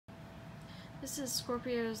This is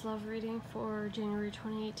Scorpio's love reading for January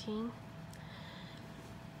 2018.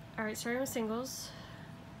 Alright, starting with singles.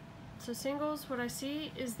 So singles, what I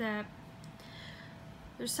see is that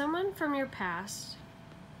there's someone from your past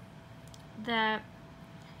that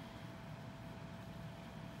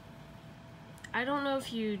I don't know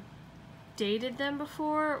if you dated them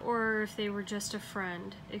before or if they were just a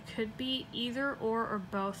friend. It could be either or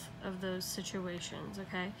both of those situations,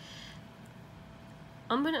 okay?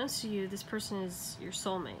 Unbeknownst to you, this person is your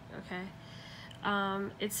soulmate, okay?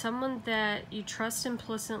 It's someone that you trust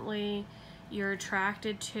implicitly, you're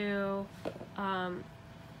attracted to, and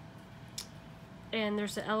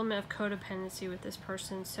there's an element of codependency with this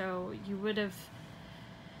person, so you would have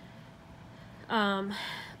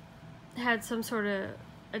had some sort of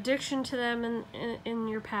addiction to them in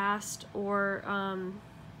your past, or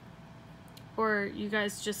you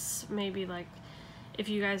guys just maybe, like, if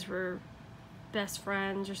you guys were best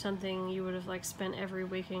friends or something, you would have like spent every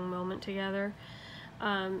waking moment together.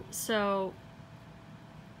 So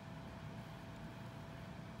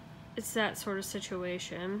it's that sort of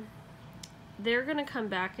situation. They're gonna come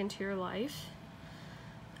back into your life,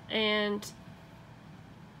 and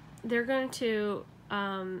they're going to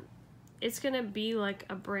it's gonna be like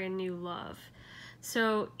a brand new love.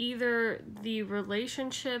 So either the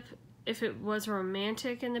relationship, if it was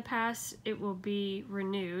romantic in the past, it will be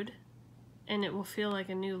renewed and it will feel like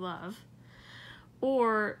a new love.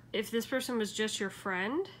 Or if this person was just your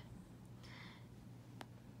friend,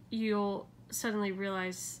 you'll suddenly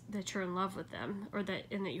realize that you're in love with them, or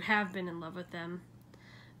that you have been in love with them,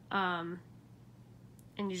 and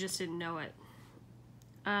you just didn't know it.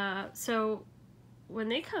 So when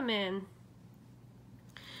they come in,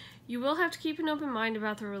 you will have to keep an open mind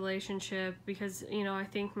about the relationship, because, you know, I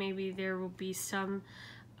think maybe there will be some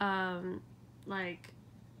like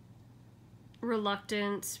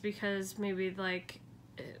reluctance because maybe like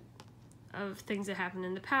of things that happened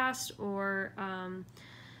in the past, or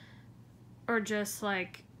just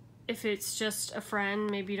like if it's just a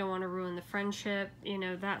friend, maybe you don't want to ruin the friendship, you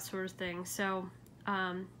know, that sort of thing. So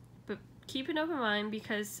but keep an open mind,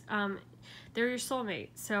 because they're your soulmate.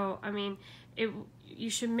 So I mean,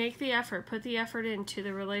 you should make the effort, put the effort into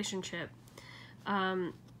the relationship,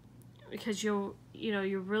 because you'll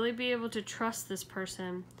really be able to trust this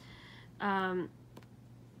person.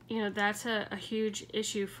 You know, that's a huge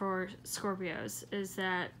issue for Scorpios, is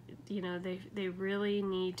that, you know, they really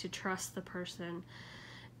need to trust the person,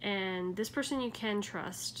 and this person you can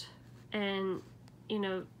trust, and, you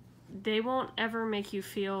know, they won't ever make you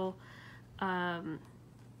feel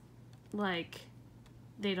like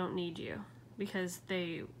they don't need you, because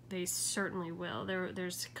they certainly will.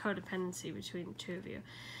 There's codependency between the two of you,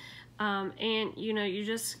 and, you know, you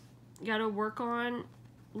just got to work on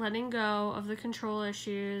letting go of the control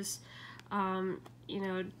issues. You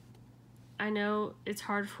know, I know it's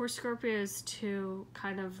hard for Scorpios to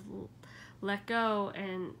kind of let go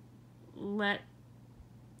and let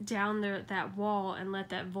down that wall and let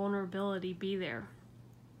that vulnerability be there.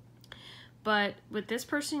 But with this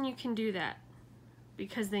person, you can do that,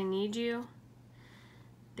 because they need you,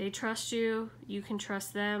 they trust you, you can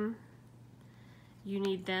trust them, you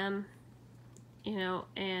need them, you know,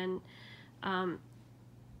 and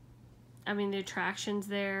I mean, the attraction's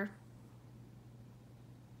there,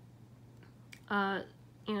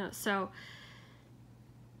 you know, so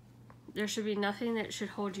there should be nothing that should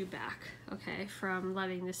hold you back, okay, from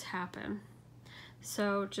letting this happen.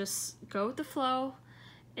 So just go with the flow,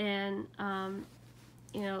 and,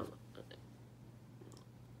 you know,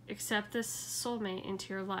 accept this soulmate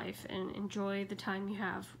into your life and enjoy the time you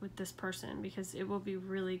have with this person, because it will be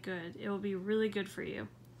really good. It will be really good for you,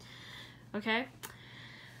 okay?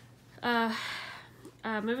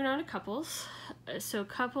 Moving on to couples. So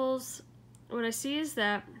couples, what I see is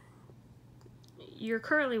that you're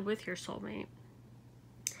currently with your soulmate,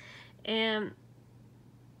 and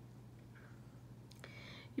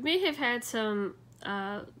you may have had some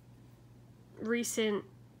recent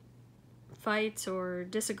fights or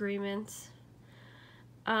disagreements,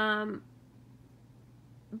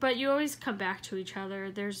 but you always come back to each other.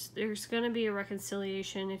 There's going to be a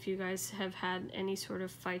reconciliation if you guys have had any sort of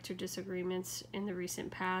fights or disagreements in the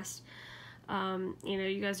recent past. You know,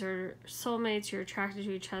 you guys are soulmates, you're attracted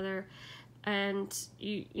to each other, and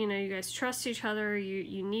you know, you guys trust each other,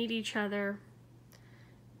 you need each other,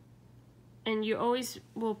 and you always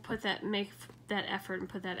will make that effort and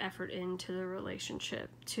put that effort into the relationship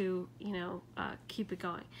to, you know, keep it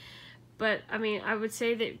going. But I mean, I would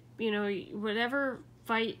say that, you know, whatever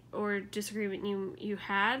fight or disagreement you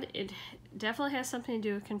had, it definitely has something to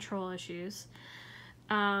do with control issues,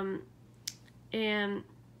 and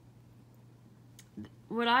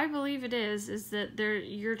what I believe it is that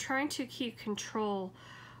you're trying to keep control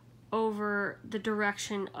over the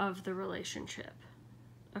direction of the relationship.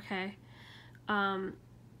 Okay? And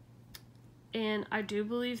I do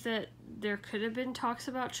believe that there could have been talks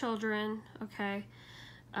about children, okay?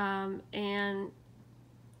 And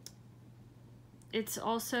it's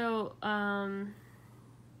also, I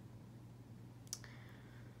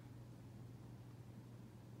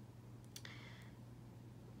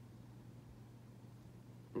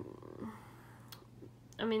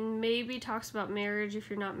mean, maybe talks about marriage if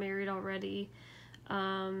you're not married already,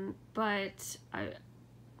 but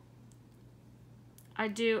I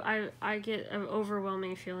get an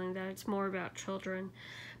overwhelming feeling that it's more about children.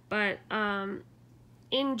 But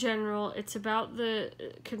in general, it's about the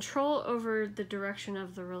control over the direction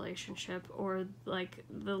of the relationship, or like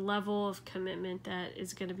the level of commitment that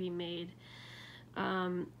is going to be made.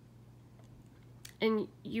 And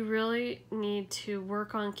you really need to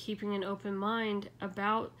work on keeping an open mind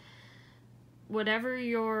about whatever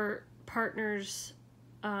your partner's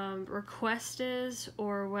request is,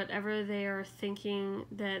 or whatever they are thinking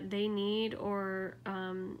that they need, or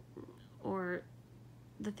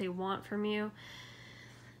that they want from you.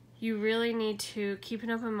 You really need to keep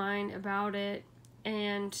an open mind about it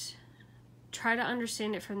and try to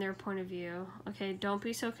understand it from their point of view. Okay, don't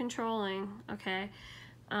be so controlling. Okay,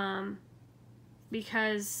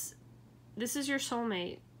 because this is your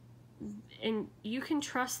soulmate, and you can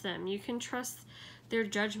trust them. You can trust their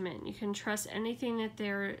judgment. You can trust anything that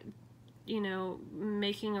they're,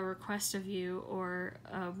 making a request of you or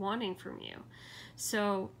wanting from you.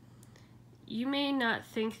 So you may not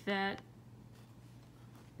think that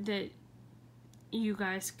you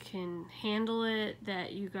guys can handle it,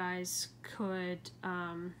 that you guys could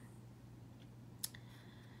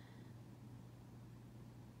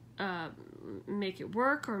make it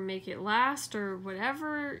work or make it last, or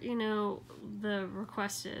whatever the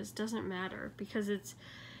request is. Doesn't matter, because it's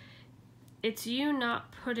you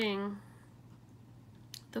not putting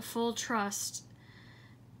the full trust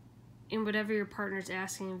in whatever your partner's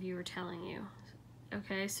asking of you or telling you.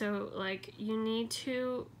 Okay, so like, you need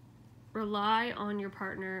to rely on your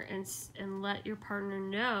partner and let your partner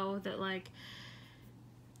know that, like,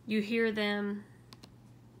 you hear them,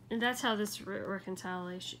 and that's how this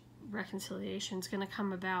reconciliation is going to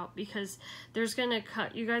come about, because you guys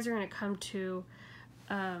are going to come to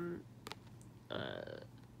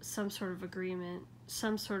some sort of agreement,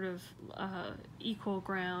 some sort of equal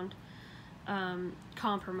ground,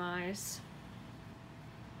 compromise.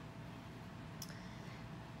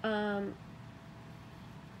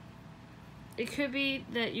 It could be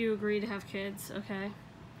that you agree to have kids, okay?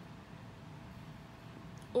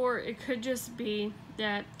 Or it could just be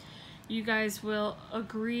that you guys will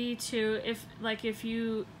agree to, if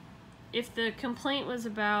the complaint was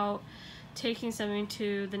about taking something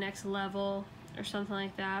to the next level or something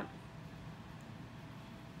like that,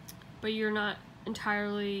 but you're not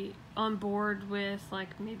entirely on board with,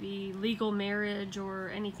 like, maybe legal marriage or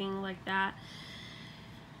anything like that,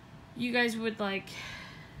 you guys would, like,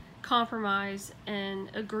 compromise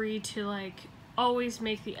and agree to, like, always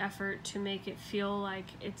make the effort to make it feel like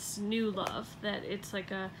it's new love, that it's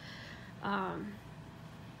like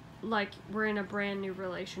like we're in a brand new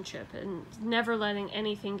relationship, and never letting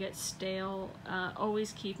anything get stale,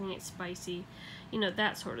 always keeping it spicy,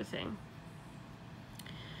 that sort of thing.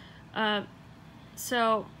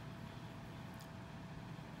 So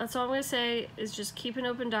that's all I'm going to say, is just keep an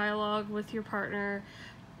open dialogue with your partner.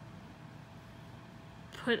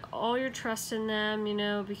 Put all your trust in them,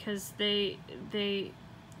 because they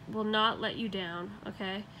will not let you down,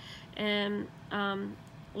 okay? And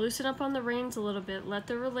loosen up on the reins a little bit. Let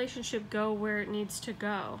the relationship go where it needs to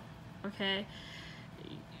go, okay?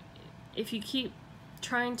 If you keep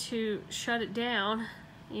trying to shut it down,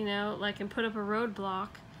 and put up a roadblock,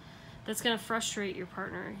 that's going to frustrate your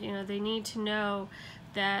partner. They need to know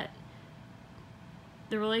that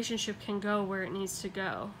the relationship can go where it needs to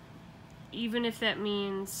go, even if that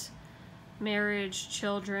means marriage,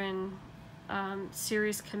 children,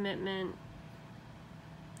 serious commitment,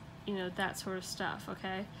 that sort of stuff,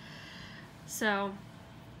 okay? So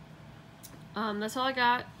that's all I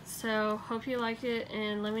got. So hope you like it,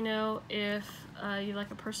 and let me know if you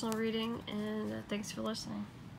like a personal reading, and thanks for listening.